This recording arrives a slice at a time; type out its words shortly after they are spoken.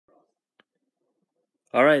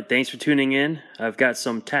All right, thanks for tuning in. I've got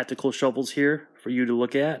some tactical shovels here for you to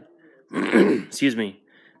look at. Excuse me.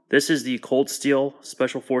 This is the Cold Steel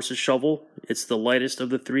Special Forces shovel. It's the lightest of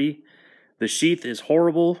the three. The sheath is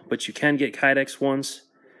horrible, but you can get Kydex ones.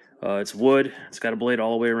 It's wood. It's got a blade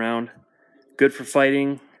all the way around. Good for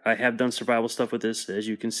fighting. I have done survival stuff with this, as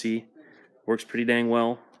you can see. Works pretty dang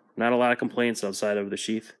well. Not a lot of complaints outside of the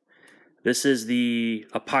sheath. This is the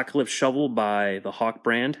Apocalypse Shovel by the Hawke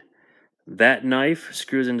brand. That knife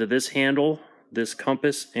screws into this handle, this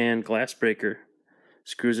compass, and glass breaker.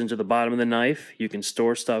 Screws into the bottom of the knife. You can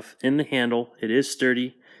store stuff in the handle. It is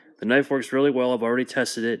sturdy. The knife works really well. I've already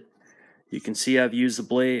tested it. You can see I've used the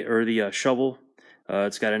blade or the shovel.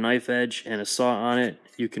 It's got a knife edge and a saw on it.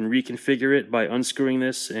 You can reconfigure it by unscrewing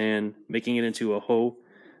this and making it into a hoe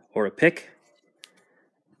or a pick.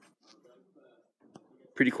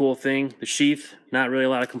 Pretty cool thing. The sheath, not really a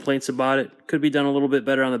lot of complaints about it. Could be done a little bit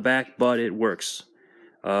better on the back, but it works.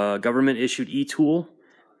 Government issued e-tool.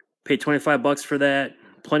 Paid 25 bucks for that.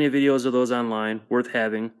 Plenty of videos of those online, worth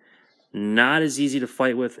having. Not as easy to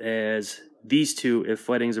fight with as these two if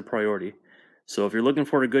fighting's a priority. So if you're looking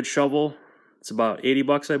for a good shovel, it's about 80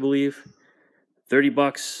 bucks, I believe. 30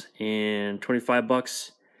 bucks and 25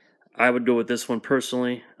 bucks. I would go with this one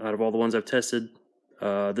personally. Out of all the ones I've tested,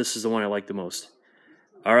 this is the one I like the most.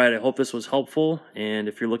 All right, I hope this was helpful. And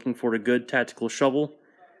if you're looking for a good tactical shovel,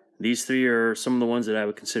 these three are some of the ones that I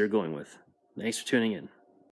would consider going with. Thanks for tuning in.